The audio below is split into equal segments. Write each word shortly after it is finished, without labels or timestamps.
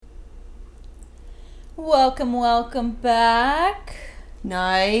Welcome back.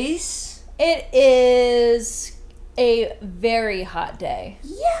 Nice. It is a very hot day.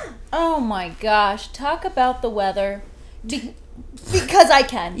 Yeah. Oh my gosh. Talk about the weather. Because I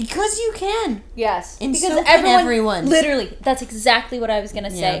can. Because you can. Yes. And because so can everyone. Literally, that's exactly what I was going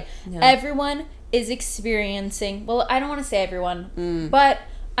to say. Yeah. Everyone is experiencing, well, I don't want to say everyone, but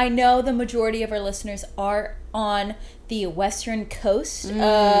I know the majority of our listeners are on the western coast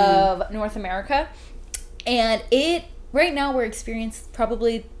of North America. And right now we're experiencing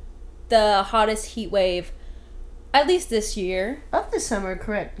probably the hottest heat wave, at least this year. Of the summer,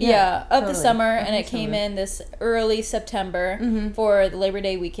 correct. Yeah, of totally. the summer. And it came in this early September for the Labor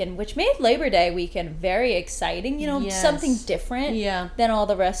Day weekend, which made Labor Day weekend very exciting. You know, Yes. something different than all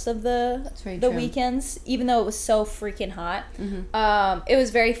the rest of the true. weekends, even though it was so freaking hot. It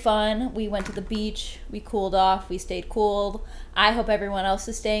was very fun. We went to the beach. We cooled off. We stayed cool. I hope everyone else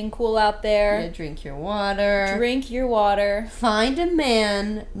is staying cool out there. Yeah, drink your water. Drink your water. Find a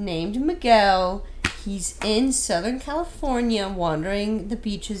man named Miguel. He's in Southern California wandering the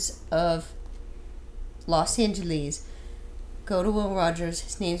beaches of Los Angeles. Go to Will Rogers.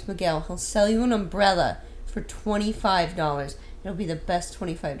 His name's Miguel. He'll sell you an umbrella for $25. It'll be the best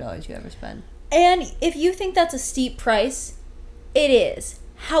 $25 you ever spend. And if you think that's a steep price, it is.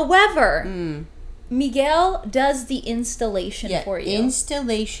 However, Miguel does the installation for you.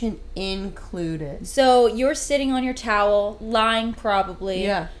 Installation included. So you're sitting on your towel, lying probably.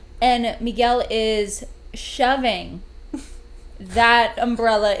 Yeah. And Miguel is shoving that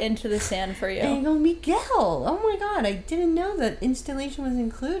umbrella into the sand for you. And you go, Miguel, oh my God, I didn't know that installation was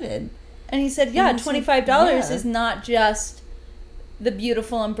included. And he said, yeah, $25 is not just the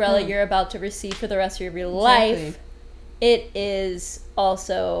beautiful umbrella you're about to receive for the rest of your life. It is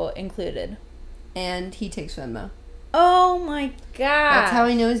also included. And he takes Venmo. Oh my God. That's how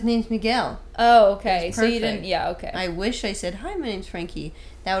I know his name's Miguel. Oh, okay. It's So you perfect. didn't, okay. I wish I said, hi, my name's Frankie.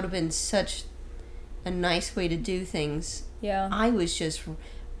 That would have been such a nice way to do things. Yeah. I was just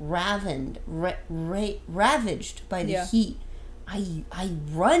ravaged by the heat. I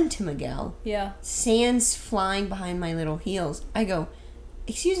run to Miguel. Yeah. Sand's flying behind my little heels. I go,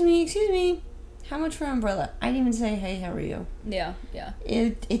 excuse me. How much for an umbrella? I didn't even say, hey, how are you? Yeah.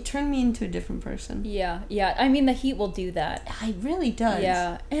 It turned me into a different person. Yeah. I mean, the heat will do that. It really does.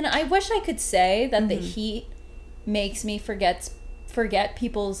 Yeah. And I wish I could say that the heat makes me forget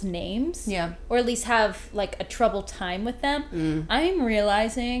people's names. Yeah. Or at least have, like, a troubled time with them. I'm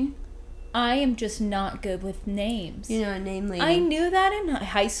realizing I am just not good with names. You know, a name lady. I knew that in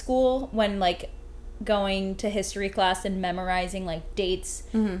high school when, like, going to history class and memorizing, like, dates,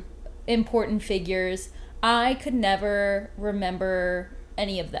 important figures. I could never remember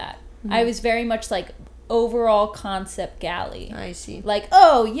any of that. I was very much, like, overall concept galley. I see. Like,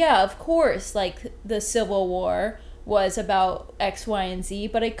 oh, yeah, of course, like, the Civil War was about X, Y, and Z,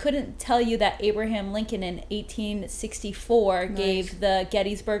 but I couldn't tell you that Abraham Lincoln in 1864 gave the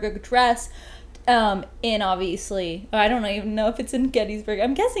Gettysburg Address in, obviously, I don't even know if it's in Gettysburg.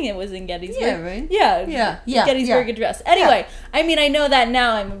 I'm guessing it was in Gettysburg. Yeah, right? Yeah. Gettysburg Address. Anyway, I mean, I know that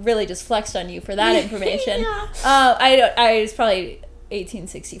now. I'm really just flexed on you for that information. It's probably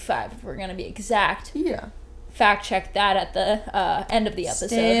 1865, if we're going to be exact. Yeah. Fact check that at the end of the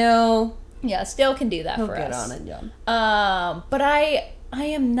episode. Still can do that for get us. on it, John. But I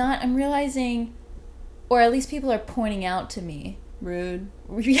am not. I'm realizing, or at least people are pointing out to me. Rude.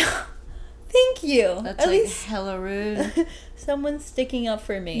 Yeah. Thank you. That's at like least hella rude. someone's sticking up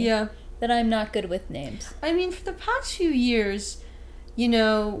for me. Yeah. That I'm not good with names. I mean, for the past few years, you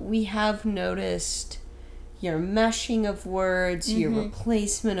know, we have noticed your meshing of words, your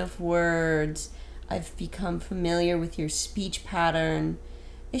replacement of words. I've become familiar with your speech pattern.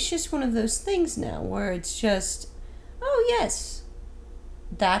 It's just one of those things now where it's just, oh, yes,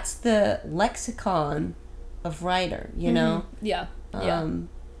 that's the lexicon of Ryder, you know? Yeah.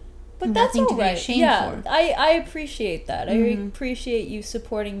 But nothing that's all right. to be ashamed for. I appreciate that. I appreciate you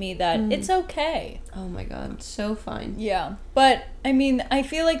supporting me that it's okay. Oh my God, it's so fine. Yeah. But, I mean, I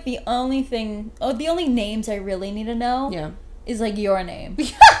feel like the only names I really need to know is, like, your name.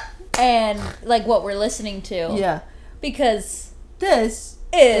 And, like, what we're listeing to. Yeah. Because this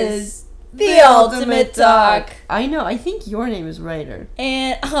is the ultimate talk. I know. I think your name is Ryder.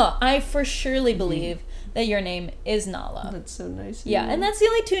 And I for surely believe that your name is Nala. That's so nice. Yeah, and that's the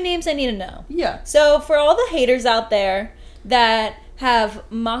only two names I need to know. Yeah. So for all the haters out there that have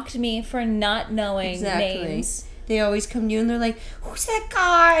mocked me for not knowing names. They always come to you and they're like, who's that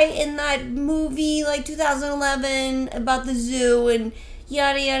guy in that movie, like 2011, about the zoo? And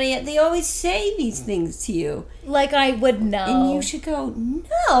yada, yada, yada. They always say these things to you. Like I would know. And you should go,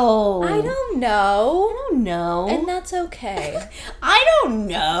 no. I don't know. I don't know. And that's okay. I don't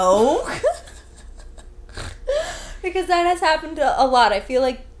know. Because that has happened a lot. I feel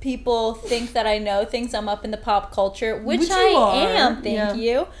like people think that I know things. I'm up in the pop culture, which I am, thank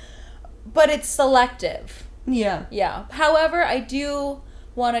you. But it's selective. Yeah. Yeah. However, I do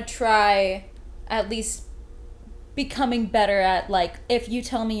want to try at least becoming better at, like, if you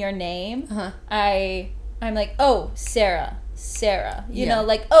tell me your name, I'm like, oh, Sarah. You know,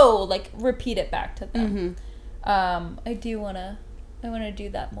 like, oh, like, repeat it back to them. I want to do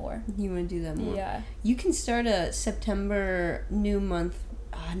that more. You want to do that more? Yeah. You can start a September new month.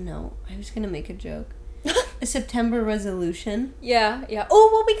 No. I was going to make a joke. A September resolution. Yeah. Oh,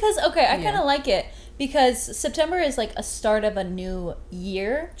 well, because, okay, I kind of like it. Because September is like a start of a new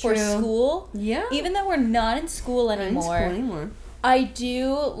year for school. Yeah. Even though we're not in school anymore. I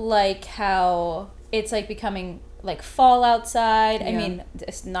do like how it's like becoming like fall outside. Yeah. I mean,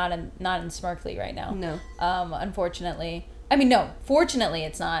 it's not in Smirkley right now. No. Unfortunately. I mean, no. Fortunately,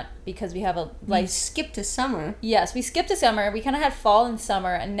 it's not, because we have we skipped a summer. Yes, we skipped a summer. We kind of had fall and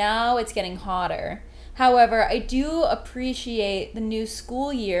summer, and now it's getting hotter. However, I do appreciate the new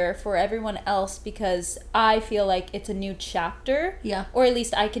school year for everyone else, because I feel like it's a new chapter. Yeah. Or at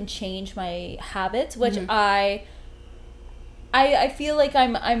least I can change my habits, which I feel like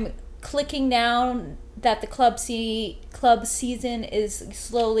I'm clicking down that the club season is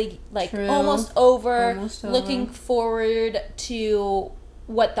slowly like almost over. Looking forward to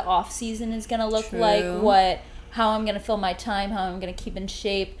what the off season is gonna look like, how I'm gonna fill my time, how I'm gonna keep in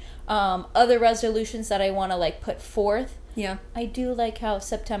shape. Other resolutions that I want to like put forth. Yeah. I do like how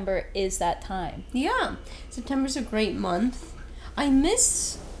September is that time. Yeah. September's a great month. I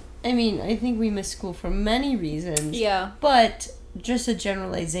think we miss school for many reasons. Yeah. But just a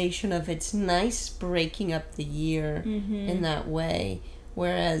generalization of it's nice breaking up the year in that way.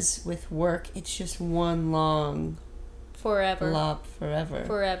 Whereas with work, it's just one long blob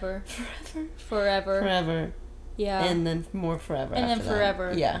forever. Yeah. And then more forever. And then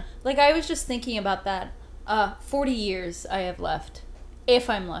forever. Yeah. Like, I was just thinking about that. 40 years I have left. If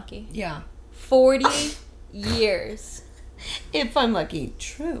I'm lucky. Yeah. 40 years. If I'm lucky.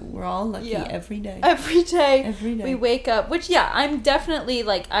 True. We're all lucky every day. Every day. We wake up. Which, I'm definitely,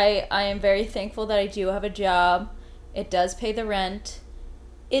 like, I am very thankful that I do have a job. It does pay the rent.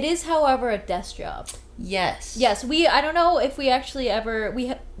 It is, however, a desk job. Yes. Yes. I don't know if we actually ever...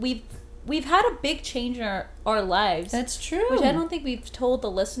 We've had a big change in our lives. That's true. Which I don't think we've told the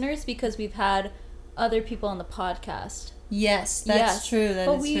listeners, because we've had other people on the podcast. Yes, that's true. That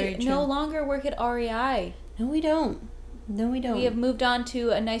is very true. But we no longer work at REI. No, we don't. We have moved on to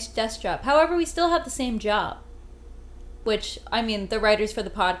a nice desk job. However, we still have the same job. Which, I mean, the writers for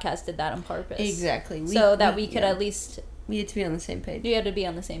the podcast did that on purpose. Exactly. So that we could at least... We had to be on the same page. We had to be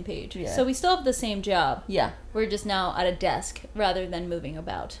on the same page. Yeah. So we still have the same job. Yeah. We're just now at a desk rather than moving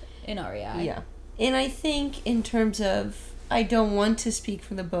about in REI. Yeah. And I think in terms of... I don't want to speak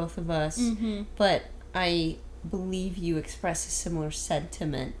for the both of us, but I believe you express a similar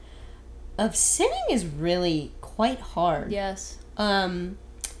sentiment of sitting is really quite hard. Yes. And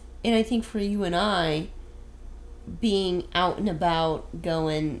I think for you and I, being out and about,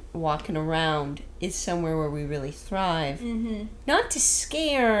 walking around is somewhere where we really thrive. Not to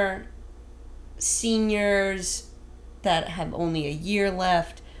scare seniors that have only a year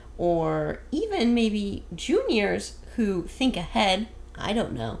left, or even maybe juniors who think ahead. I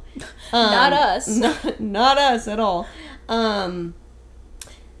don't know. Not us. Not us at all.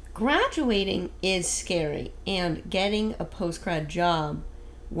 Graduating is scary, and getting a post-grad job,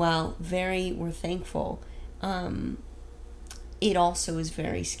 while we're thankful, it also is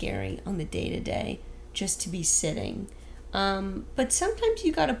very scary on the day-to-day, just to be sitting. But sometimes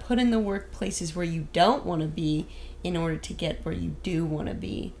you got to put in the workplaces where you don't want to be in order to get where you do want to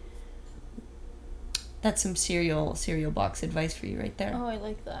be. That's some cereal box advice for you right there. Oh, I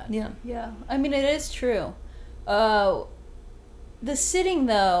like that. Yeah. Yeah. I mean, it is true. The sitting,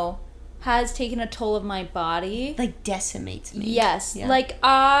 though, has taken a toll of my body. Like, decimates me. Yes. Yeah. Like,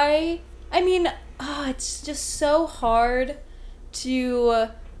 it's just so hard to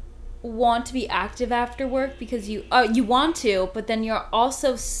want to be active after work, because you want to, but then you're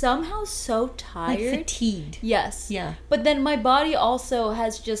also somehow so tired. Like fatigued. Yes. Yeah. But then my body also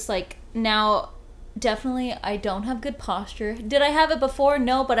has just, like, now... Definitely, I don't have good posture. Did I have it before?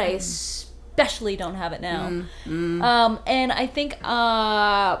 No, but I especially don't have it now. And I think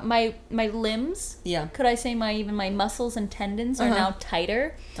my limbs, could I say my muscles and tendons are now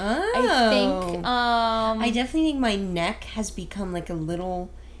tighter. I think I definitely think my neck has become like a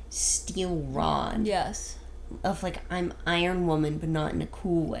little steel rod. Yes. Of like, I'm Iron Woman, but not in a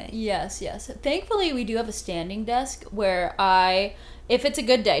cool way. Yes. Thankfully, we do have a standing desk where if it's a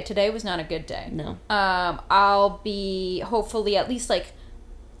good day, today was not a good day. No. I'll be hopefully at least like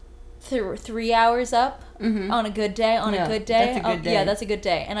 3 hours up on a good day. A good day. That's a good day. Yeah, that's a good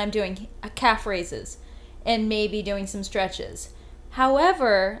day. And I'm doing calf raises and maybe doing some stretches.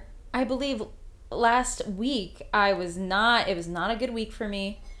 However, I believe last week it was not a good week for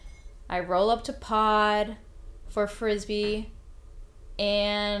me. I roll up to pod for Frisbee,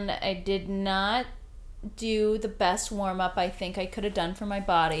 and I did not do the best warm-up I think I could have done for my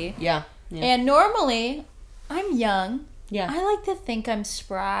body. Yeah. And normally, I'm young. Yeah. I like to think I'm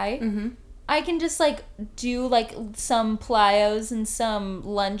spry. I can just, like, do, like, some plyos and some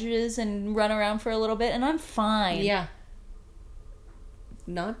lunges and run around for a little bit, and I'm fine. Yeah.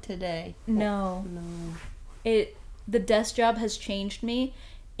 Not today. No. The desk job has changed me.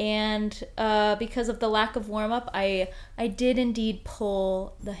 And because of the lack of warm-up, I did indeed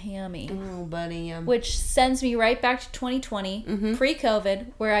pull the hammy. Oh, buddy. Which sends me right back to 2020,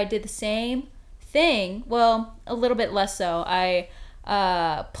 pre-COVID, where I did the same thing. Well, a little bit less so. I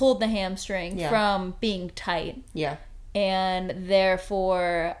pulled the hamstring from being tight. Yeah. And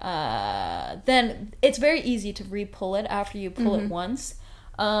therefore, then it's very easy to re-pull it after you pull it once.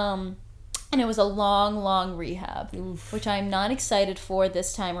 And it was a long, long rehab, which I'm not excited for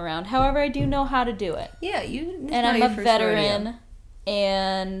this time around. However, I do know how to do it. Yeah, and I'm a veteran,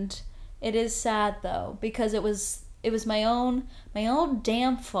 and it is sad though because it was my own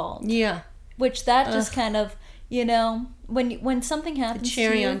damn fault. Yeah. Which that just kind of, when something happens the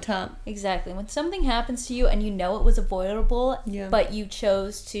cherry to you, on top. Exactly. When something happens to you and you know it was avoidable, but you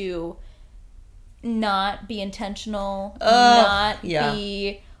chose to not be intentional, not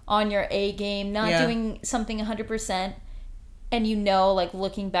be on your A game, not doing something 100%, and like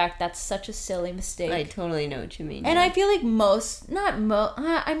looking back, that's such a silly mistake. I totally know what you mean. And I feel like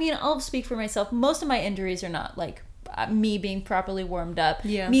I'll speak for myself. Most of my injuries are not like me being properly warmed up.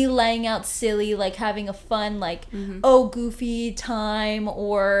 Yeah. Me laying out silly, like having a fun, like, goofy time,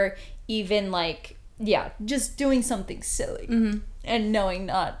 or even like, just doing something silly and knowing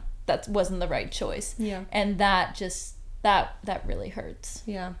that wasn't the right choice. Yeah. And that just, that really hurts.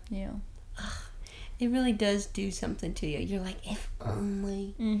 Yeah. Yeah. It really does do something to you. You're like, if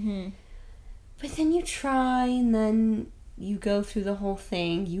only. But then you try, and then you go through the whole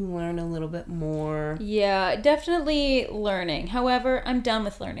thing. You learn a little bit more. Yeah, definitely learning. However, I'm done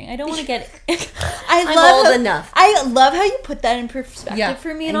with learning. I don't want to get... I'm old enough. I love how you put that in perspective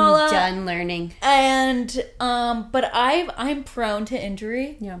for me, Nala. I'm done learning. And, but I'm prone to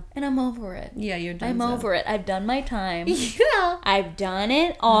injury. Yeah. And I'm over it. Yeah, you're done. I'm over it. I've done my time. Yeah. I've done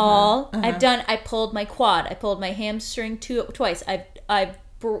it all. I pulled my quad. I pulled my hamstring twice. I've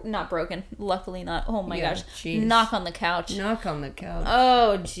not broken. Luckily not. Oh my gosh. Geez. Knock on the couch.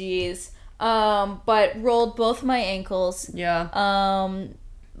 Oh, jeez. But rolled both my ankles. Yeah.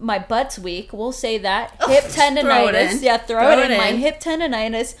 My butt's weak. We'll say that. Hip tendonitis. Throw it in. My hip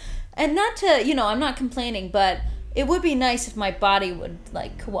tendonitis. And not to, I'm not complaining, but it would be nice if my body would,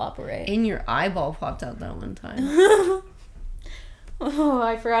 like, cooperate. And your eyeball popped out that one time. Oh,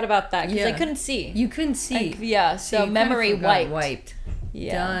 I forgot about that because I couldn't see. You couldn't see. So memory wiped.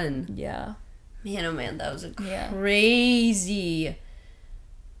 Yeah. Done. Yeah. Man, oh man, that was a crazy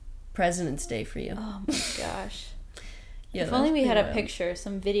President's Day for you. Oh my gosh. Yeah. If only we had a picture,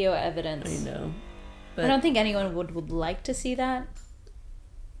 some video evidence. I know. But I don't think anyone would like to see that.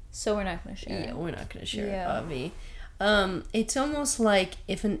 So we're not going to share it. Yeah, we're not going to share it, Bobby. It's almost like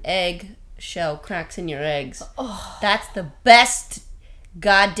if an egg shell cracks in your eggs. Oh. That's the best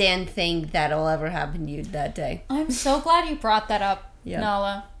goddamn thing that'll ever happen to you that day. I'm so glad you brought that up.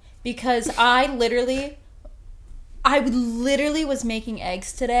 Nala, because I literally was making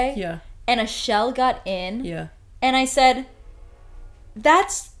eggs today, and a shell got in, and I said,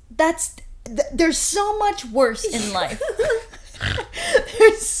 there's so much worse in life.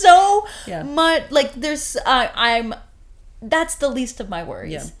 There's so much, like, that's the least of my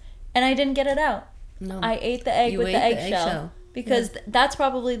worries, and I didn't get it out. No, I ate the egg with the eggshell. Because that's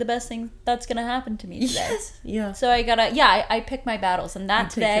probably the best thing that's going to happen to me today. Yes. Yeah. So I pick my battles. And that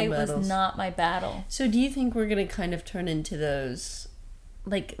today was not my battle. So do you think we're going to kind of turn into those,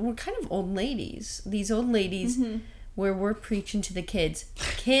 like, we're kind of old ladies. These old ladies where we're preaching to the kids.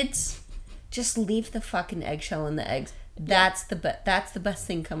 Kids, just leave the fucking eggshell in the eggs. That's the best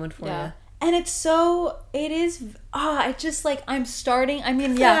thing coming for you. And it is, I just like, I'm starting, I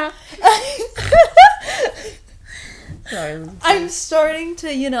mean, yeah. Sorry. I'm starting to,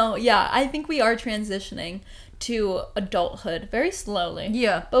 I think we are transitioning to adulthood very slowly.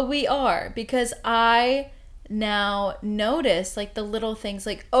 Yeah. But we are, because I now notice like the little things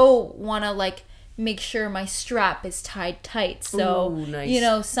like, want to like make sure my strap is tied tight. So, ooh,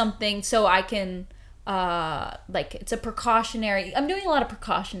 nice. Something so I can, like it's a precautionary, I'm doing a lot of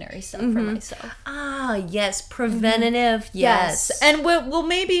precautionary stuff for myself. Yes. Preventative. Yes. And we'll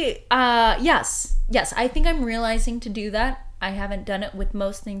maybe, yes, I think I'm realizing to do that. I haven't done it with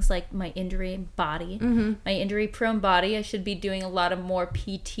most things like my injury body, my injury prone body. I should be doing a lot of more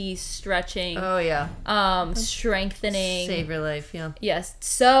PT stretching. Oh yeah. Strengthening. Save your life, yeah. Yes,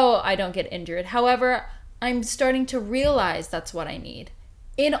 so I don't get injured. However, I'm starting to realize that's what I need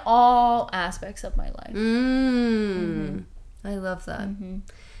in all aspects of my life. I love that.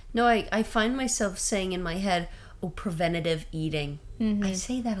 No, I find myself saying in my head, preventative eating. I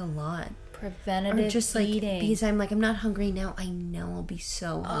say that a lot. Preventative or just like eating. Because I'm like, I'm not hungry now. I know I'll be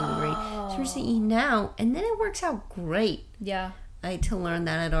so hungry. So I'm just to eat now, and then it works out great. Yeah. I had to learn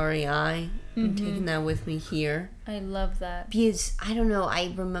that at REI. I'm taking that with me here. I love that. Because, I don't know,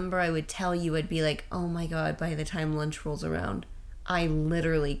 I remember I would tell you, I'd be like, oh my God, by the time lunch rolls around, I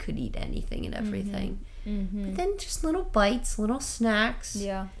literally could eat anything and everything. But then just little bites, little snacks.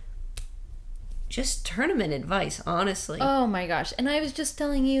 Yeah. Just tournament advice, honestly. Oh my gosh. And I was just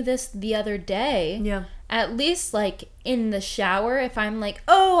telling you this the other day. Yeah. At least like in the shower, if I'm like,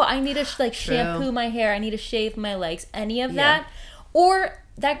 I need to like shampoo my hair, I need to shave my legs, any of that. Or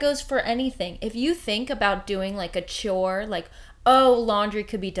that goes for anything. If you think about doing like a chore, like, laundry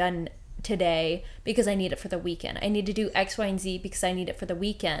could be done today because I need it for the weekend. I need to do X, Y, and Z because I need it for the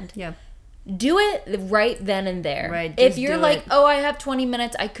weekend. Yeah. Do it right then and there. Right. If you're like, I have 20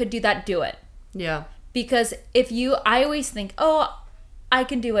 minutes, I could do that, do it. Yeah. Because I always think, I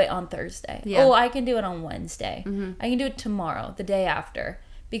can do it on Thursday. Yeah. I can do it on Wednesday. I can do it tomorrow, the day after.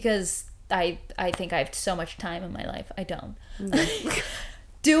 Because I think I have so much time in my life. I don't.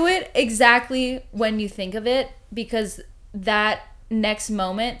 Do it exactly when you think of it, because that next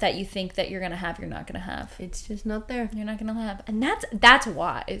moment that you think that you're going to have, you're not going to have. It's just not there. You're not going to have. And that's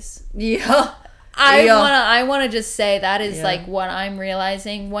wise. Yeah. I want to just say that is like what I'm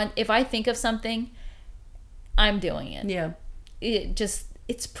realizing. If I think of something, I'm doing it. Yeah.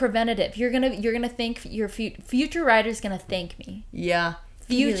 It's preventative. You're gonna think your future Ryder's gonna thank me. Yeah.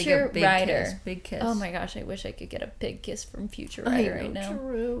 Future Ryder. Big kiss. Oh my gosh, I wish I could get a big kiss from future Ryder right now.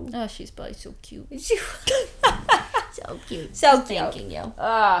 True. Oh, she's probably so cute. So cute. So Just cute. thanking you.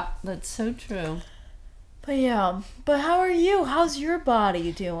 That's so true. But yeah. But how are you? How's your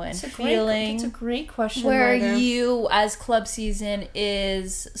body doing? It's a great question. Where Ryder. you, as club season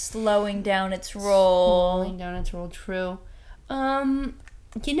is slowing down its roll. True.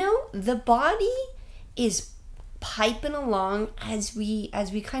 The body is piping along as we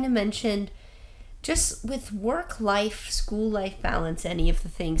kind of mentioned, just with work life, school life balance, any of the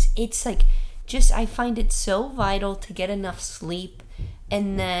things. It's like, I find it so vital to get enough sleep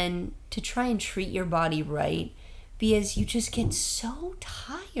and then to try and treat your body right, because you just get so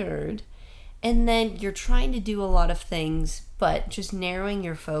tired and then you're trying to do a lot of things, but just narrowing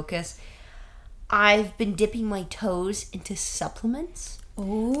your focus. I've been dipping my toes into supplements.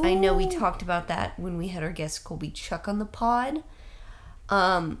 Ooh. I know we talked about that when we had our guest Colby Chuck on the pod.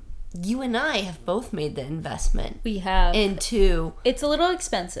 You and I have both made the investment. We have. Into... It's a little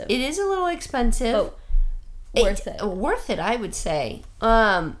expensive. It is a little expensive. But worth it. Worth it, I would say.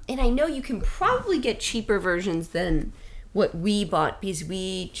 And I know you can probably get cheaper versions than what we bought, because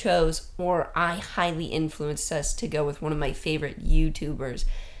we chose, or I highly influenced us to go with one of my favorite YouTubers'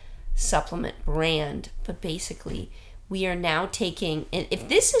 supplement brand. But basically, we are now taking, and if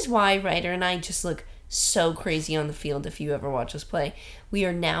this is why Ryder and I just look so crazy on the field, if you ever watch us play, we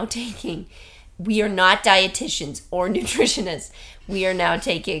are not dietitians or nutritionists. We are now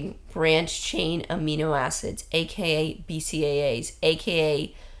taking branched chain amino acids, aka BCAAs,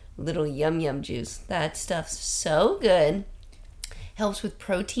 aka little yum juice. That stuff's so good. Helps with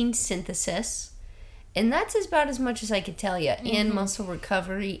protein synthesis. And that's about as much as I could tell you. And muscle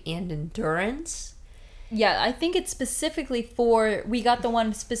recovery and endurance. Yeah, I think it's we got the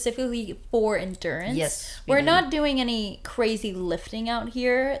one specifically for endurance. Yes. We're not doing any crazy lifting out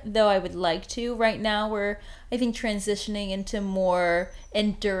here, though I would like to. Right now, we're, I think, transitioning into more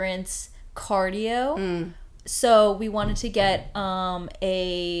endurance cardio. So we wanted to get not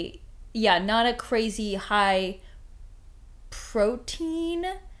a crazy high protein.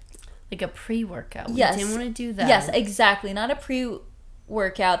 Like a pre-workout. Yes. We didn't want to do that. Yes, exactly. Not a pre-workout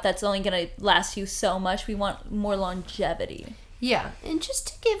workout that's only going to last you so much. We want more longevity. Yeah, and just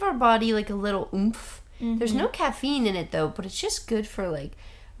to give our body like a little oomph. Mm-hmm. There's no caffeine in it though, but it's just good for like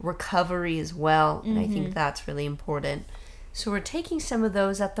recovery as well, and I think that's really important. So we're taking some of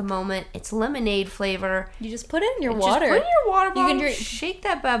those at the moment. It's lemonade flavor. You just put it in your water. Just put it in your water bottle. You can shake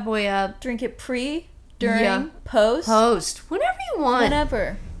that bad boy up. Drink it pre, during, post. Whenever you want.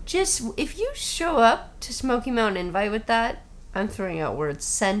 Whenever. Just, if you show up to Smoky Mountain Invite with that, I'm throwing out words.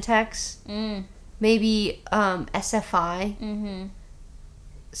 Centex. Maybe SFI.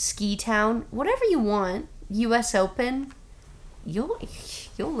 Ski Town. Whatever you want. US Open. You'll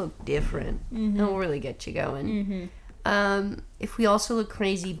look different. It'll really get you going. If we also look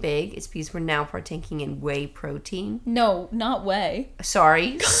crazy big, it's because we're now partaking in whey protein. No, not whey.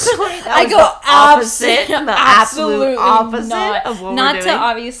 Sorry, I go opposite. The absolute opposite not. of what not we're to doing.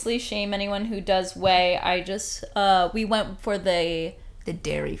 obviously shame anyone who does whey. I just we went for the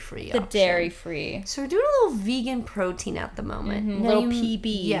dairy-free. dairy-free. So we're doing a little vegan protein at the moment. Little PB.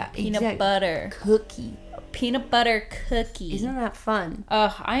 Yeah, peanut butter cookie. Peanut butter cookie. Isn't that fun?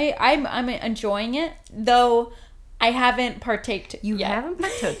 I'm enjoying it, though. I haven't partaked yet. You haven't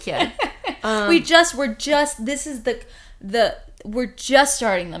partook yet. We're just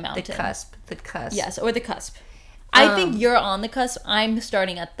starting the mountain. The cusp. Yes, or the cusp. I think you're on the cusp. I'm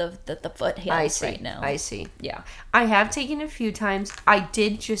starting at the foothills right now. I see. Yeah. I have taken a few times. I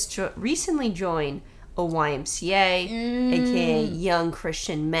did just recently join a YMCA, aka Young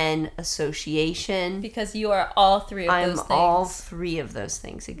Christian Men Association. Because you are all three of those things. I'm all three of those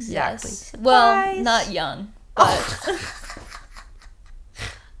things, exactly. Yes. Well, not young. But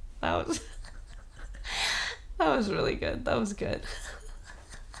that was really good. That was good.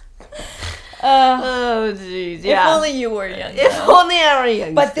 Oh jeez, yeah. If only you were young. If only I were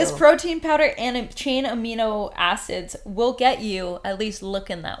young. But this protein powder and chain amino acids will get you at least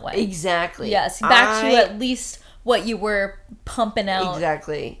looking that way. Exactly. Yes, back to at least what you were pumping out.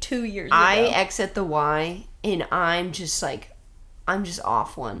 Exactly. 2 years ago. I exit the Y, and I'm just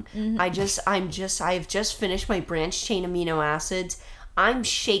off one. I've just finished my branched chain amino acids. I'm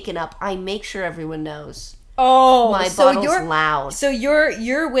shaken up. I make sure everyone knows. Oh, my bottle's loud. So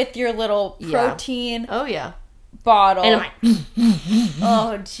you're with your little protein bottle. And I'm like,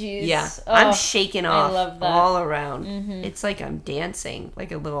 oh jeez. Yeah. Oh, I'm shaking off I love that. all around. It's like I'm dancing.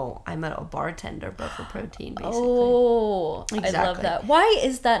 I'm a bartender, but for protein, basically. Oh, exactly. I love that. Why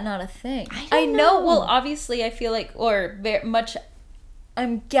is that not a thing? I don't know. Well, obviously, I feel like, or very much.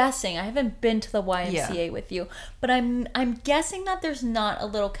 I'm guessing. I haven't been to the YMCA with you, but I'm guessing that there's not a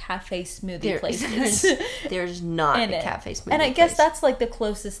little cafe smoothie place. There's not a cafe smoothie and I place. guess that's like the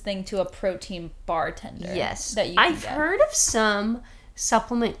closest thing to a protein bartender. Yes, that you can I've heard of some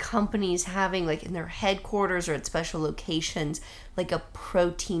supplement companies having, like, in their headquarters or at special locations, like a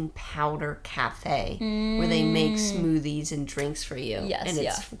protein powder cafe where they make smoothies and drinks for you. Yes, and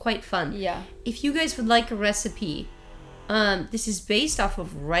it's quite fun. Yeah. If you guys would like a recipe. This is based off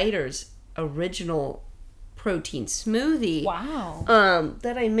of Ryder's original protein smoothie. Wow.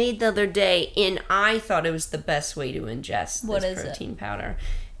 That I made the other day, and I thought it was the best way to ingest this protein powder.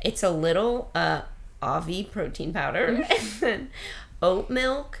 It's a little Avi protein powder, and then oat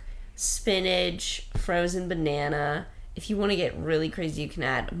milk, spinach, frozen banana. If you want to get really crazy, you can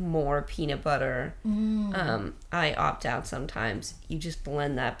add more peanut butter. I opt out sometimes. You just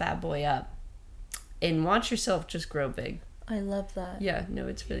blend that bad boy up. And watch yourself just grow big. I love that. Yeah, no,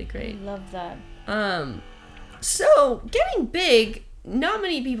 it's really great. I love that. So getting big, not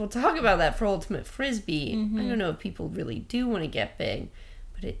many people talk about that for Ultimate Frisbee. I don't know if people really do want to get big,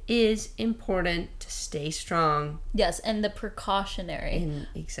 but it is important to stay strong. Yes, and the precautionary.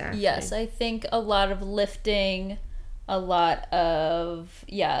 Exactly. Yes, I think a lot of lifting, a lot of,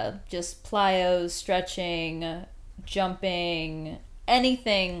 just plyos, stretching, jumping,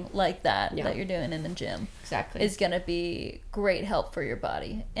 anything like that that you're doing in the gym is gonna be great help for your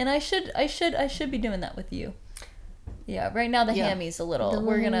body. And I should be doing that with you. Yeah, right now the hammy's a little.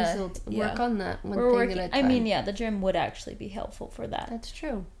 We're gonna work on that one we're thing working, at a time. I mean, the gym would actually be helpful for that. That's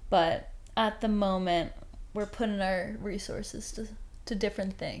true. But at the moment, we're putting our resources to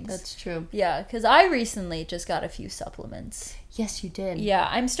different things. That's true. Yeah, because I recently just got a few supplements. Yes, you did. Yeah,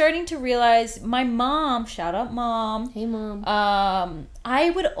 I'm starting to realize my mom, shout out mom. Hey, Mom. I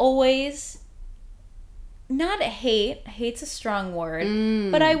would always not hate's a strong word,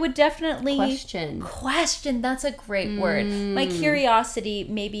 but I would definitely question, that's a great word. My curiosity,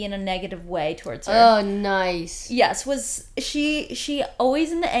 maybe in a negative way towards her. Oh, nice. Yes, was she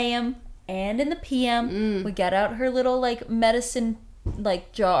always in the AM and in the PM would get out her little like medicine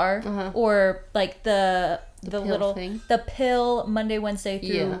like jar or like the pill little thing. the pill Monday, Wednesday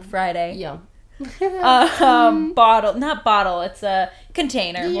through Friday. Yeah. Bottle. It's a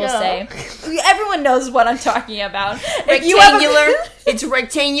container. We'll say. Everyone knows what I'm talking about. Rectangular. It's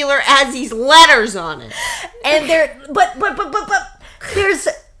rectangular. Has these letters on it, and but there's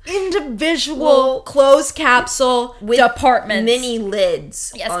individual closed capsule with departments, mini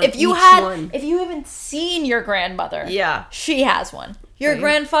lids. Yes, on if you haven't seen your grandmother, she has one. Your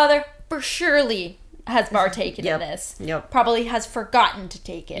grandfather for surely has partaken in this. Probably has forgotten to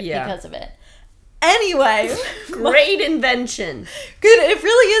take it because of it. Anyway, great invention. Good, it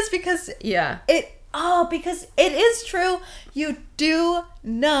really is because because it is true. You do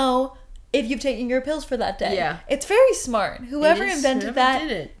know if you've taken your pills for that day. Yeah, it's very smart. Whoever invented that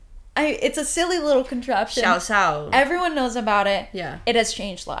did it. It's a silly little contraption. Xiao. Everyone knows about it. Yeah, it has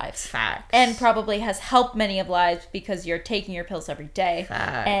changed lives. Facts. And probably has helped many of lives because you're taking your pills every day.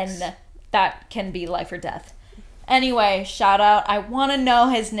 Facts. And that can be life or death. Anyway, shout out. I want to know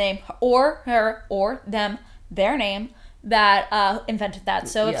his name or her or them, their name that invented that.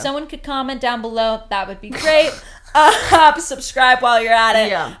 So if someone could comment down below, that would be great. Subscribe while you're at it.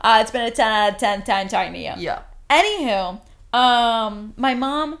 Yeah. It's been a 10 out of 10 time talking to you. Yeah. Anywho, my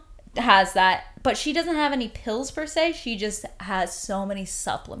mom has that, but she doesn't have any pills per se. She just has so many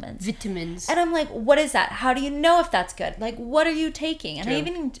supplements, vitamins, and I'm like, what is that? How do you know if that's good? Like, what are you taking? And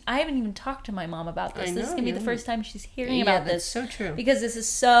I haven't even talked to my mom about this. This is gonna be the first time she's hearing about this. So true, because this is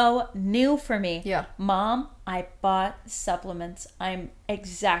so new for me. Yeah, Mom, I bought supplements. I'm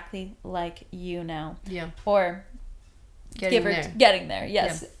exactly like you now. Yeah, or getting there.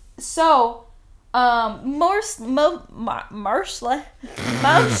 Yes. Yeah. So. Mostly,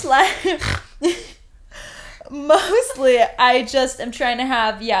 I just am trying to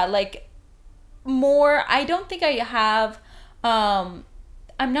have, like more. I don't think I have, I'm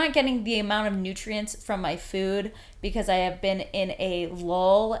not getting the amount of nutrients from my food because I have been in a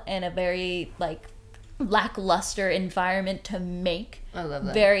lull and a very like lackluster environment to make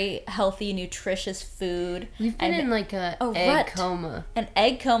very healthy, nutritious food. We've been in like an egg coma. An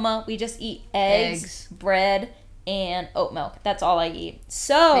egg coma. We just eat eggs, bread, and oat milk. That's all I eat.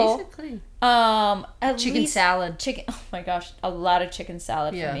 So basically, chicken salad. Oh my gosh, a lot of chicken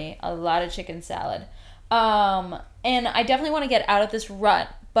salad for me. A lot of chicken salad. And I definitely want to get out of this rut.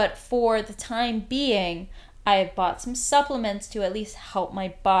 But for the time being, I have bought some supplements to at least help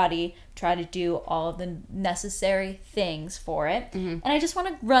my body try to do all of the necessary things for it. And I just want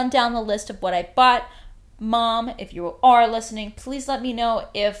to run down the list of what I bought. Mom, if you are listening, please let me know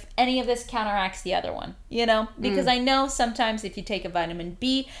if any of this counteracts the other one, because I know sometimes if you take a vitamin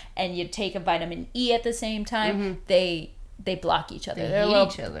B and you take a vitamin E at the same time, they block each other. They're little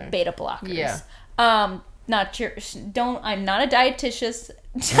each other. Beta blockers. Yeah. I'm not a dietitious.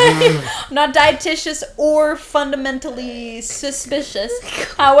 Not dietitious or fundamentally suspicious.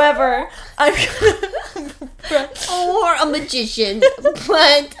 However, I'm or a magician,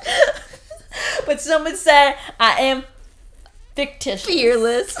 but some would say I am fictitious,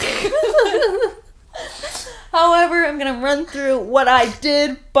 fearless. However, I'm gonna run through what I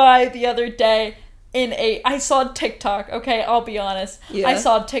did buy the other day. I saw TikTok. Okay, I'll be honest. Yeah. I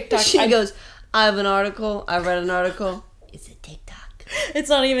saw TikTok. She goes, I read an article. It's a TikTok. It's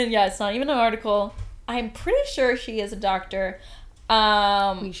not even an article. I'm pretty sure she is a doctor.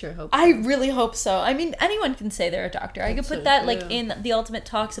 We sure hope so. I really hope so. I mean, anyone can say they're a doctor. I could put that like in the Ultimate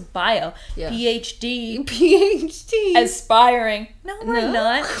Talks bio. Yeah. PhD. Aspiring. No, we're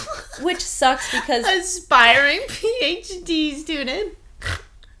not. Which sucks because... Aspiring PhD student.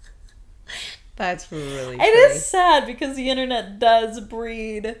 That's really funny. It is sad because the internet does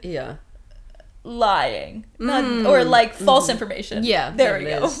breed... Yeah. Lying or like false information. Yeah, there we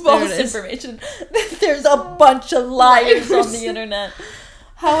go. False information. There's a bunch of liars on the internet.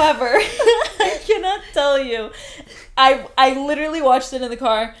 However, I cannot tell you. I literally watched it in the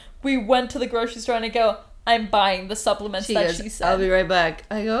car. We went to the grocery store and I go, I'm buying the supplements she said. I'll be right back.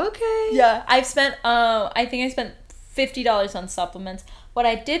 I go, okay. Yeah, I think I spent $50 on supplements. What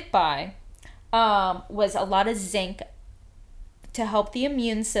I did buy was a lot of zinc to help the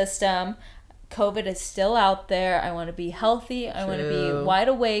immune system. COVID is still out there. I want to be healthy. I want to be wide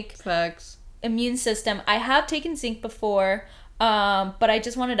awake. Facts. Immune system. I have taken zinc before, but I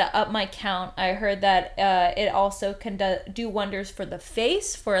just wanted to up my count. I heard that it also can do wonders for the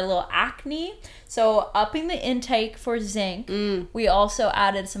face, for a little acne. So upping the intake for zinc. We also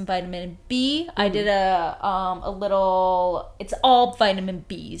added some vitamin B. I did a little, it's all vitamin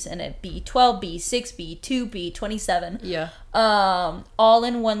Bs in it. B12, B6, B2, B27. Yeah. All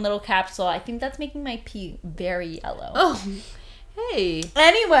in one little capsule. I think that's making my pee very yellow. Oh, Hey.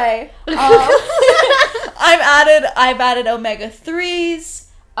 Anyway, I've added omega-3s,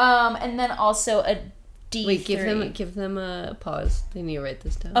 and then also a D3. Wait, give them a pause. They need to write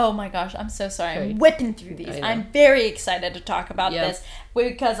this down. Oh my gosh, I'm so sorry. Okay. I'm whipping through these. I'm very excited to talk about this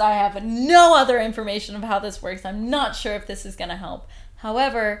because I have no other information of how this works. I'm not sure if this is going to help.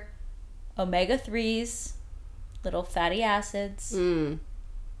 However, omega-3s, little fatty acids,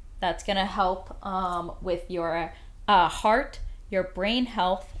 that's going to help with your heart, your brain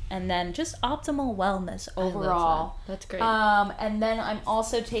health, and then just optimal wellness overall. That's great. And then I'm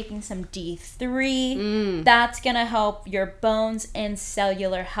also taking some D3. That's going to help your bones and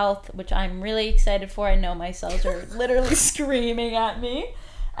cellular health, which I'm really excited for. I know my cells are literally screaming at me.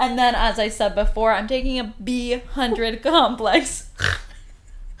 And then, as I said before, I'm taking a B100 complex.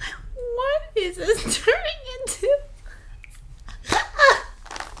 What is this turning into?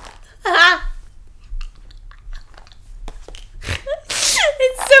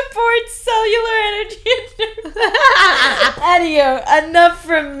 It supports cellular energy. Anywho, enough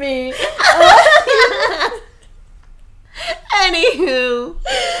from me. Anywho.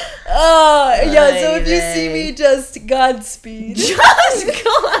 Oh, yeah, so if you see me, just Godspeed. Just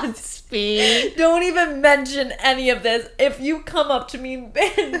Godspeed. Don't even mention any of this. If you come up to me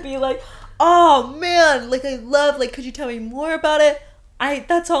and be like, oh man, like I love, like could you tell me more about it?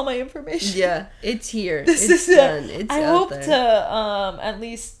 That's all my information. Yeah, it's here. It's done. It's I out hope there. to at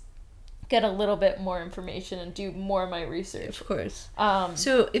least get a little bit more information and do more of my research. Of course.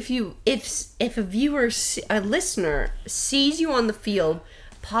 So if a viewer, a listener sees you on the field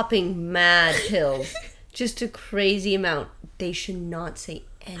popping mad pills, just a crazy amount, they should not say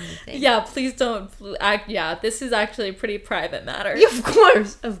anything. yeah, please don't. This is actually a pretty private matter. Of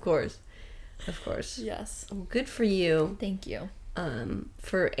course. Yes. Well, good for you. Thank you.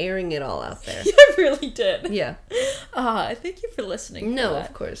 For airing it all out there. I really did. Yeah. Thank you for listening. No, for that.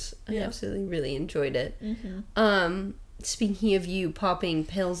 of course. I Yeah. absolutely really enjoyed it. Speaking of you popping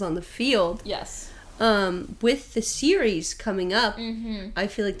pills on the field. Yes. With the series coming up, I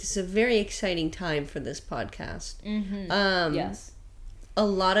feel like this is a very exciting time for this podcast. Yes. A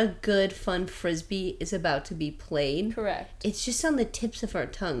lot of good, fun frisbee is about to be played. Correct. It's just on the tips of our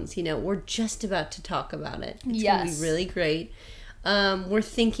tongues. You know, we're just about to talk about it. It's Yes. going to be really great. We're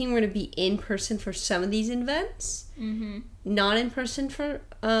thinking we're going to be in person for some of these events. Not in person for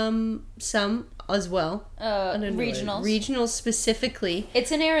some as well. Regionals. Regionals specifically.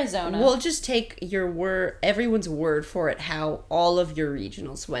 It's in Arizona. We'll just take everyone's word for it, how all of your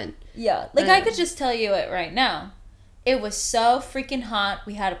regionals went. Yeah. Like, I could just tell you it right now. It was so freaking hot.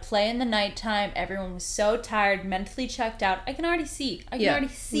 We had to play in the nighttime. Everyone was so tired, mentally checked out. I can already see. We already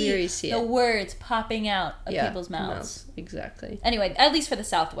see the it. words popping out of people's mouths. Exactly. Anyway, at least for the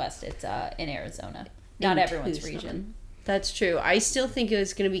Southwest, it's in Arizona. Not In everyone's Tucson. region. That's true. I still think it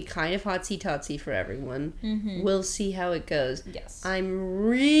was going to be kind of hotsy-totsy for everyone. We'll see how it goes. Yes. I'm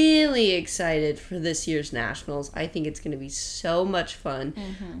really excited for this year's Nationals. I think it's going to be so much fun.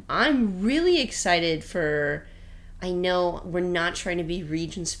 I'm really excited for... I know we're not trying to be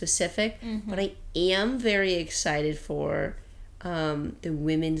region-specific, but I am very excited for the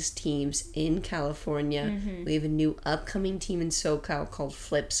women's teams in California. We have a new upcoming team in SoCal called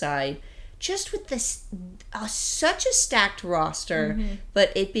Flipside. Just with this, such a stacked roster,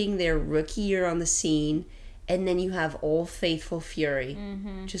 but it being their rookie year on the scene, and then you have Old Faithful Fury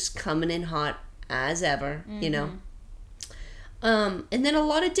just coming in hot as ever, you know. And then a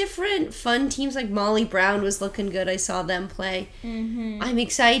lot of different fun teams like Molly Brown was looking good. I saw them play. I'm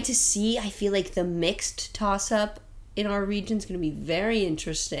excited to see. I feel like the mixed toss-up in our region is going to be very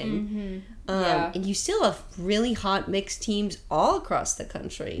interesting. And you still have really hot mixed teams all across the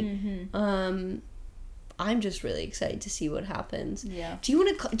country. I'm just really excited to see what happens. Yeah. Do you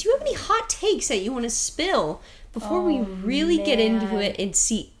have any hot takes that you want to spill before we really get into it and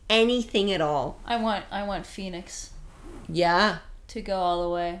see anything at all? I want Phoenix. Yeah. To go all the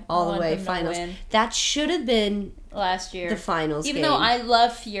way. All the way, finals. That should have been last year. The finals Even though I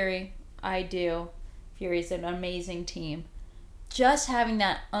love Fury. I do. Fury's an amazing team. Just having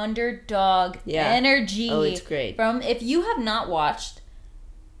that underdog energy. Oh, it's great. If you have not watched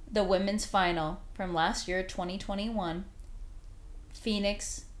the women's final from last year, 2021,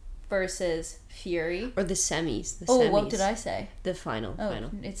 Phoenix versus Fury. Or the semis. What did I say? The final.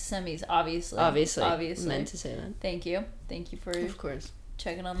 It's semis, obviously. Obviously. Meant to say that. Thank you for of course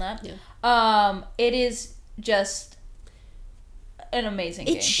checking on that. Yeah. It is just an amazing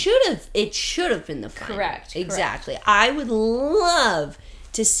game. It should have been the final. Correct. Exactly. I would love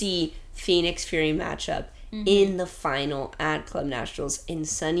to see Phoenix Fury matchup in the final at Club Nationals in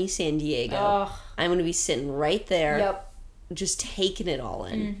sunny San Diego. I'm going to be sitting right there. Yep. just taking it all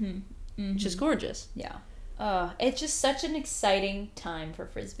in. Which is gorgeous. Yeah. It's just such an exciting time for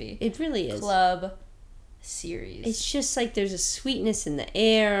Frisbee. It really is. Club series. It's just like there's a sweetness in the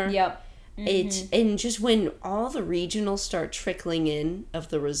air. Yep. And just when all the regionals start trickling in of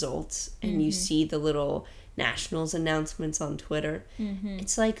the results and you see the little nationals announcements on Twitter,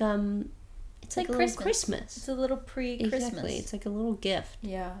 it's like it's like a little Christmas. It's a little pre-Christmas. Exactly. It's like a little gift.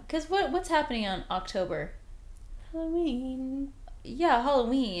 Yeah. Because what's happening on October? Halloween. Yeah,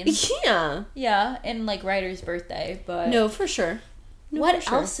 Halloween. Yeah. Yeah, and like Ryder's birthday, but No, for sure.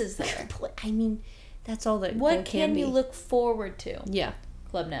 What else is there? I mean, that's all that What there can you be. look forward to? Yeah.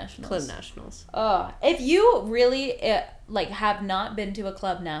 Club Nationals. Club Nationals. If you really have not been to a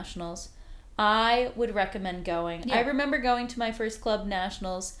Club Nationals, I would recommend going. Yeah. I remember going to my first Club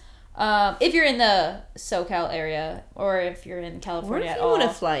Nationals. If you're in the SoCal area, or if you're in California or if at you all, want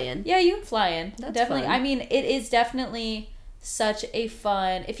to fly in. Yeah, you can fly in. That's definitely. fun. I mean, it is definitely such a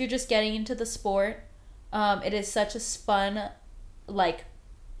fun. If you're just getting into the sport, it is such a fun, like,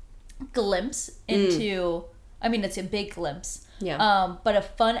 glimpse into. I mean, it's a big glimpse. Yeah. But a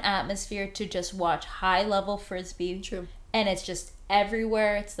fun atmosphere to just watch high level Frisbee. True. And it's just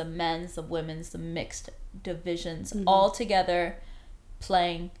everywhere. It's the men's, the women's, the mixed divisions all together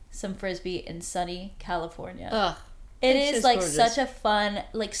playing some Frisbee in sunny California. Ugh. It It's is just like gorgeous. such a fun,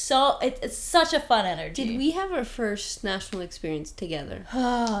 like it's such a fun energy. Did we have our first national experience together?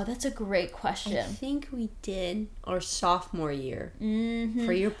 Oh, that's a great I question. think we did our sophomore year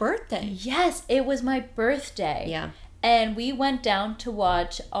for your birthday. Yes, it was my birthday. Yeah. And we went down to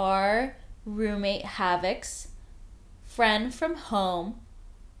watch our roommate Havoc's friend from home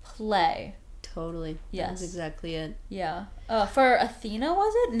play. Totally. Yes. That's exactly it. Yeah. For Athena,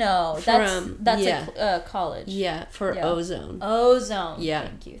 was it? No, that's yeah. a college. Yeah, for Yeah. Ozone. Ozone. Yeah.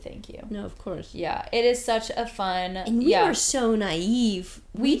 Thank you. No, of course. Yeah, it is such a fun. And we yeah. were so naive.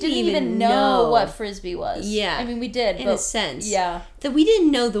 We didn't even know what Frisbee was. Yeah. I mean, we did. In but, a sense. Yeah. That we didn't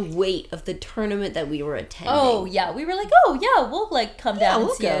know the weight of the tournament that we were attending. Oh, yeah. We were like, oh, yeah, we'll, like, come down and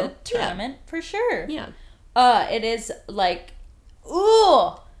we'll see go. a tournament for sure. Yeah. It is, like,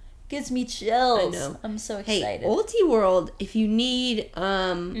 ooh, gives me chills. I know. I'm so excited. Hey, Ulti World, if you need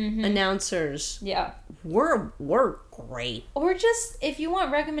announcers, Yeah. we're great. Or just, if you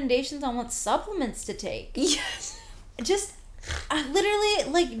want recommendations on what supplements to take. Yes. Just,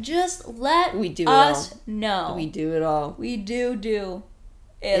 literally, like, just let We do us it all. know. We do it all. We do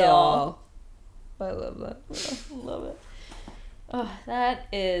it all. I love that. I love it. Oh, that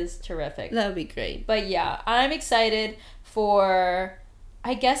is terrific. That would be great. But yeah, I'm excited for,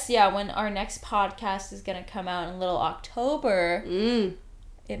 I guess, yeah, when our next podcast is going to come out in little October,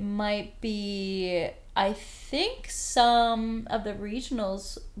 it might be, I think some of the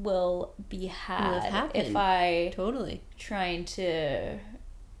regionals will be had if I totally trying to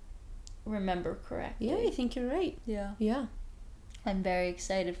remember correctly. Yeah, I think you're right. Yeah. Yeah. I'm very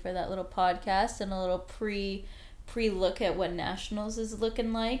excited for that little podcast and a little pre-look at what Nationals is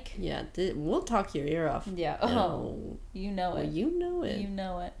looking like. Yeah, we'll talk your ear off. Yeah. Oh, you know it. You know it. You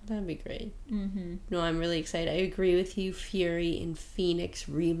know it. That'd be great. Mm-hmm. No, I'm really excited. I agree with you. Fury and Phoenix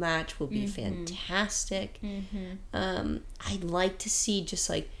rematch will be fantastic. I'd like to see just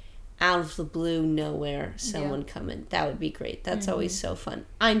like out of the blue, nowhere, someone coming. That would be great. That's always so fun.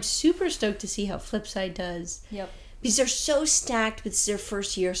 I'm super stoked to see how Flipside does. Yep. Because they're so stacked with their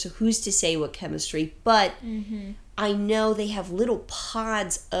first year, so who's to say what chemistry? But I know they have little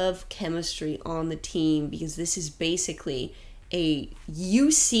pods of chemistry on the team because this is basically a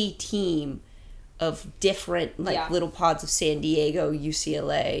UC team of different little pods of San Diego,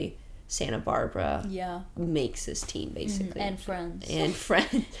 UCLA, Santa Barbara. Yeah. Makes this team basically. And friends. And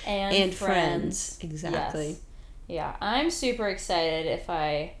friends. And friends. Exactly. Yes. Yeah, I'm super excited if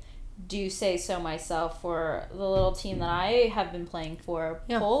I do say so myself for the little team that I have been playing for,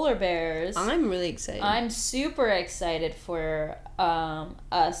 Polar Bears. I'm really excited. I'm super excited for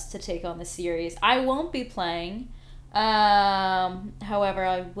us to take on the series. I won't be playing. However,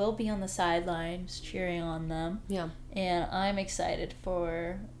 I will be on the sidelines cheering on them. Yeah. And I'm excited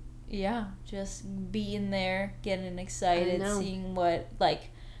for, just being there, getting excited, seeing what,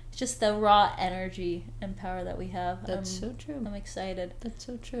 just the raw energy and power that we have. That's so true. I'm excited. That's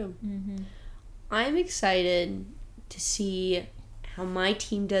so true. Mm-hmm. I'm excited to see how my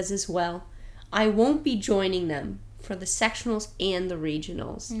team does as well. I won't be joining them for the sectionals and the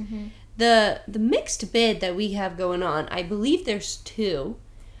regionals. Mm-hmm. The mixed bid that we have going on, I believe there's two.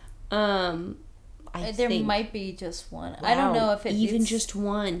 There think, might be just one. Wow, I don't know if it's just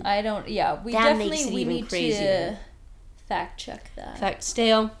one. I don't. Yeah, we that definitely makes it we even need crazier. to fact check that. Fact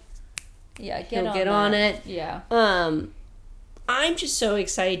stale. Yeah, Get on it. Yeah. I'm just so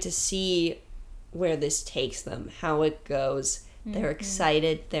excited to see where this takes them, how it goes. They're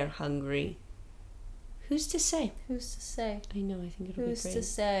excited. They're hungry. Who's to say? Who's to say? I know. I think it'll be great. Who's to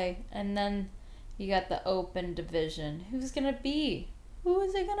say? And then you got the open division. Who's gonna be? Who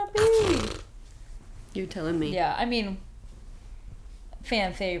is it gonna be? You're telling me. Yeah, I mean,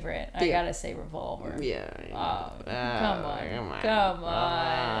 fan favorite. I gotta say Revolver. Yeah. Come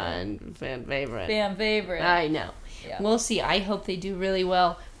on. Fan favorite. Fan favorite. I know. Yeah. We'll see. I hope they do really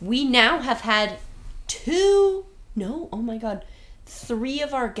well. We now have had 3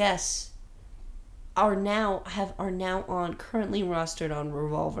 of our guests are now currently rostered on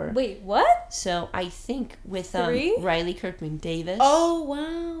Revolver. Wait, what? So I think with 3? Riley Kirkman Davis. Oh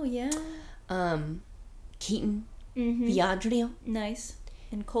wow, yeah. Keaton, Viadrio, Nice.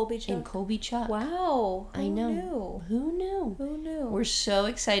 And Colby Chuck. Wow. I know. Who knew? We're so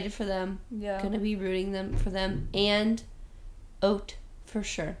excited for them. Yeah. Gonna be rooting for them and Oat for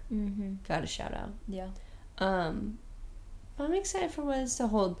sure. Got a shout out. Yeah. I'm excited for what it's to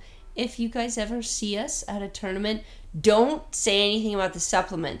hold. If you guys ever see us at a tournament, don't say anything about the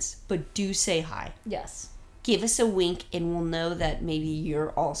supplements, but do say hi. Yes. Give us a wink and we'll know that maybe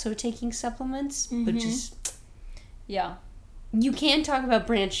you're also taking supplements, but just... Yeah. You can talk about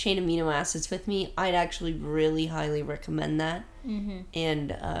branched chain amino acids with me. I'd actually really highly recommend that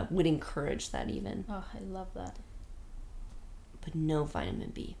and would encourage that even. Oh, I love that. But no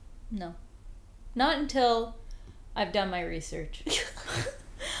vitamin B. No. Not until I've done my research.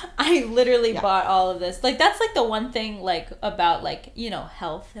 I literally bought all of this. Like, that's like the one thing like about like, you know,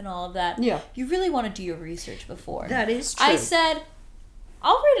 health and all of that. Yeah. You really want to do your research before. That is true. I said,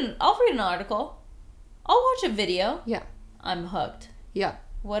 I'll read an article. I'll watch a video. Yeah. I'm hooked. Yeah.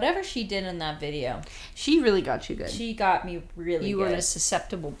 Whatever she did in that video. She really got you good. She got me really You good. were in a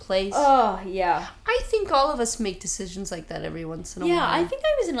susceptible place. Oh, yeah. I think all of us make decisions like that every once in a while. Yeah, I think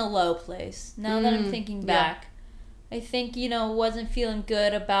I was in a low place. Now that I'm thinking back. I think, you know, wasn't feeling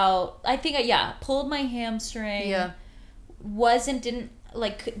good about... I think, pulled my hamstring. Yeah.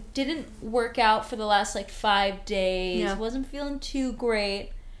 Didn't work out for the last, 5 days. Yeah. Wasn't feeling too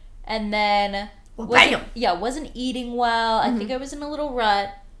great. And then... Bam! Wasn't eating well. I think I was in a little rut.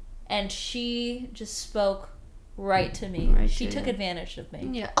 And she just spoke right to me. She took advantage of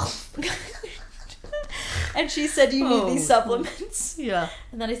me. Yeah. And she said, you need these supplements. Yeah.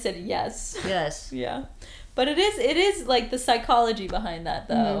 And then I said, yes. Yes. Yeah. But it is like the psychology behind that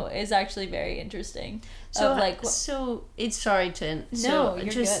though is actually very interesting. So you're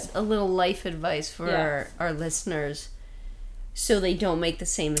just good. a little life advice for our listeners so they don't make the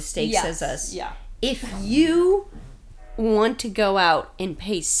same mistakes as us. Yeah. If you want to go out and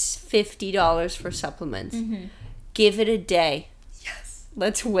pay $50 for supplements, give it a day. Yes.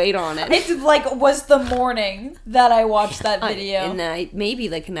 Let's wait on it. It was the morning that I watched that video. And maybe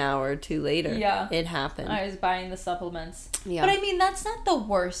an hour or two later, it happened. I was buying the supplements. Yeah. But I mean, that's not the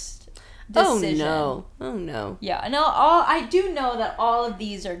worst decision. Oh no. Yeah. No, I do know that all of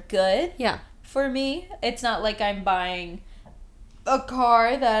these are good. Yeah. For me, it's not like I'm buying a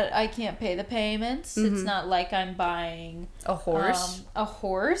car that I can't pay the payments. It's not like I'm buying a horse. A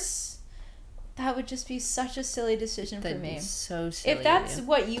horse. That would just be such a silly decision for me. So silly. If that's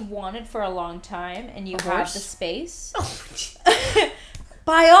what you wanted for a long time and you have the space,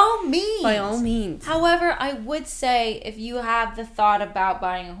 by all means. By all means. However, I would say if you have the thought about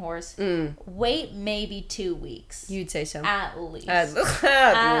buying a horse, wait maybe 2 weeks. You'd say so. At least. At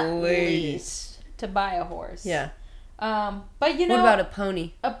least. To buy a horse. Yeah. But you know, what about a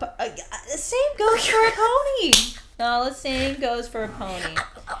pony? The same goes for a pony. No, the same goes for a pony.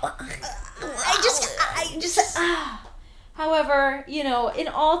 However, you know, in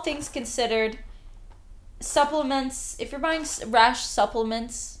all things considered, supplements. If you're buying rash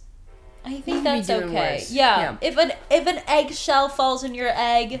supplements, I think that's okay. Worse. Yeah. If an eggshell falls in your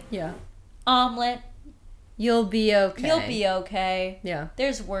egg, omelet, you'll be okay. You'll be okay. Yeah.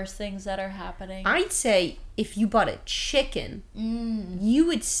 There's worse things that are happening. I'd say if you bought a chicken, you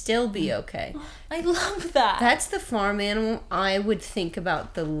would still be okay. I love that. That's the farm animal I would think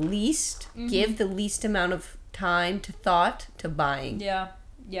about the least, give the least amount of time to thought to buying. Yeah.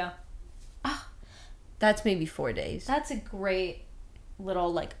 Yeah. That's maybe 4 days. That's a great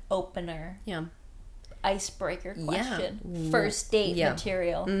little opener. Yeah. Icebreaker question. Yeah. First date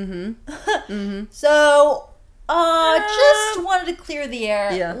material. Mm-hmm. So, just wanted to clear the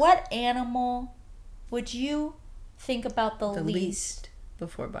air. Yeah. What animal would you think about the least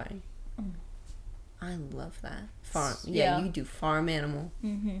before buying? I love that. Farm. Yeah, you do farm animal.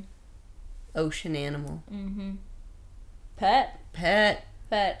 Mm-hmm. Ocean animal. Mm-hmm. Pet.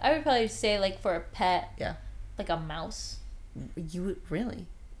 I would probably say for a pet. Yeah. Like a mouse. You would really?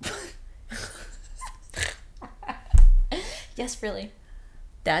 Yes, really.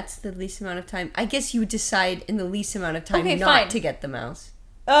 That's the least amount of time. I guess you would decide in the least amount of time not fine. to get the mouse.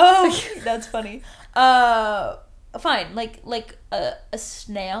 Oh, that's funny. Fine. Like a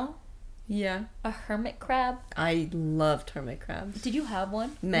snail? Yeah. A hermit crab? I loved hermit crabs. Did you have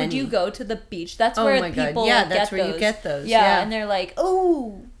one? Many. Would you go to the beach? That's where people Yeah, get that's where those. you get those. Yeah, and they're like,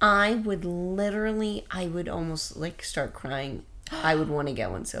 oh. I would almost like start crying. I would want to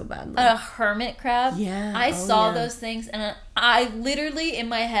get one so badly. A hermit crab? Yeah. I saw those things, and I literally, in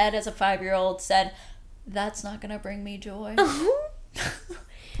my head as a 5-year-old, said, that's not going to bring me joy.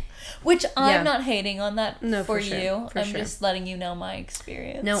 Which I'm not hating on that for you. I'm just letting you know my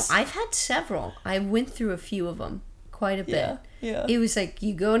experience. No, I've had several. I went through a few of them. Quite a bit. Yeah. It was like,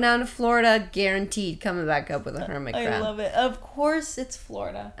 you go down to Florida, guaranteed coming back up with a hermit crab. I love it. Of course it's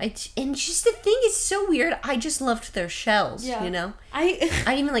Florida. And just the thing is so weird. I just loved their shells, you know? I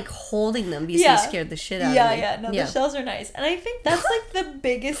didn't even like holding them because they scared the shit out of me. Yeah. No, the shells are nice. And I think that's like the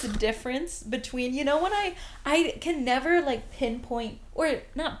biggest difference between, you know, when I can never like pinpoint, or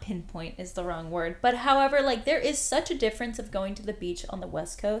not pinpoint is the wrong word, but however, like there is such a difference of going to the beach on the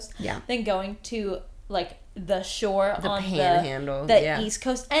West Coast than going to like the shore on panhandle, the East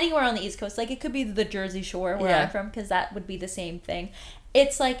Coast, anywhere on the East Coast. Like it could be the Jersey Shore where I'm from, because that would be the same thing.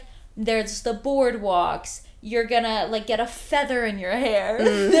 It's like there's the boardwalks. You're gonna like get a feather in your hair.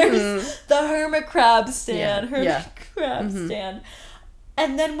 Mm-hmm. There's the hermit crab stand. Stand.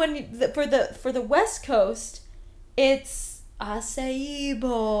 And then for the West Coast, it's acai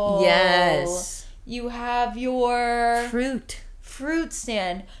bowl. Yes. You have your fruit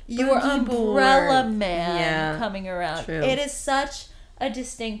stand, your umbrella man coming around. True. It is such a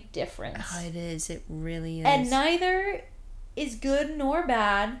distinct difference. Oh, it is. It really is. And neither is good nor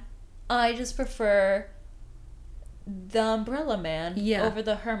bad. I just prefer the umbrella man over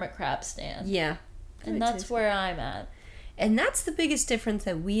the hermit crab stand. Yeah. And that's where I'm at. And that's the biggest difference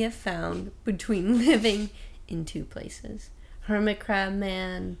that we have found between living in two places. Hermit crab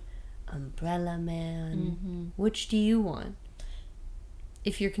man, umbrella man. Mm-hmm. Which do you want?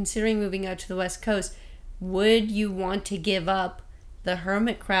 If you're considering moving out to the West Coast, would you want to give up the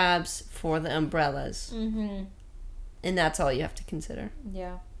hermit crabs for the umbrellas? Mm-hmm. And that's all you have to consider.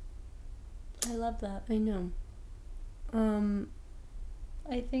 Yeah. I love that. I know.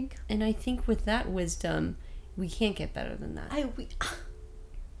 I think with that wisdom, we can't get better than that.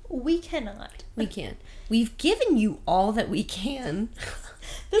 We cannot. We can't. We've given you all that we can.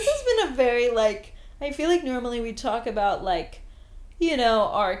 This has been a very, like, I feel like normally we talk about, like, you know,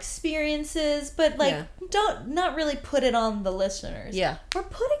 our experiences, but like not really put it on the listeners. Yeah. We're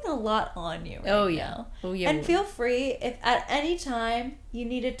putting a lot on you right now. Oh yeah. And feel free, if at any time you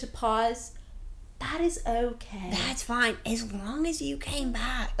needed to pause, that is okay. That's fine, as long as you came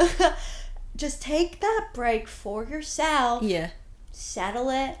back. Just take that break for yourself. Yeah. Settle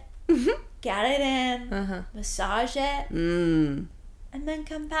it. Get it in. Massage it. And then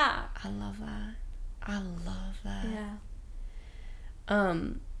come back. I love that. Yeah.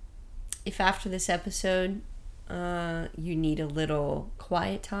 If after this episode, you need a little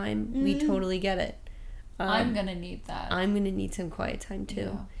quiet time, we totally get it. I'm gonna need that. I'm gonna need some quiet time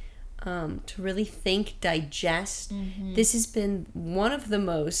too. To really think, digest. Mm-hmm. This has been one of the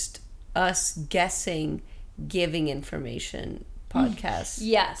most us guessing, giving information podcasts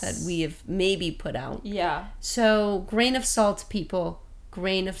that we have maybe put out. Yeah. So, grain of salt, people.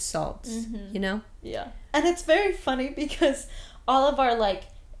 Grain of salt. Mm-hmm. You know? Yeah. And it's very funny because all of our, like,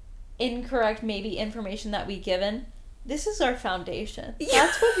 incorrect maybe information that we've given, this is our foundation.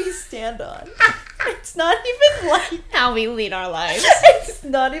 That's what we stand on. It's not even like how we lead our lives. It's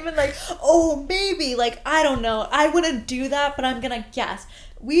not even like, oh, maybe, like, I don't know, I wouldn't do that, but I'm gonna guess.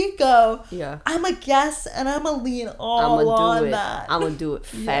 We go, I'm a guess, and I'm a lean all on that. I'm gonna do it.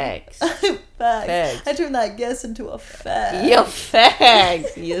 Facts. Facts. I turn that guess into a fact. Yeah,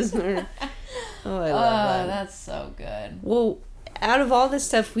 facts. Yes, sir. Oh, I love that. That's so good. Well, out of all this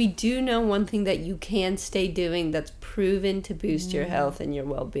stuff, we do know one thing that you can stay doing that's proven to boost your health and your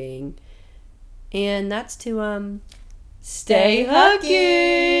well-being. And that's to, stay hooky!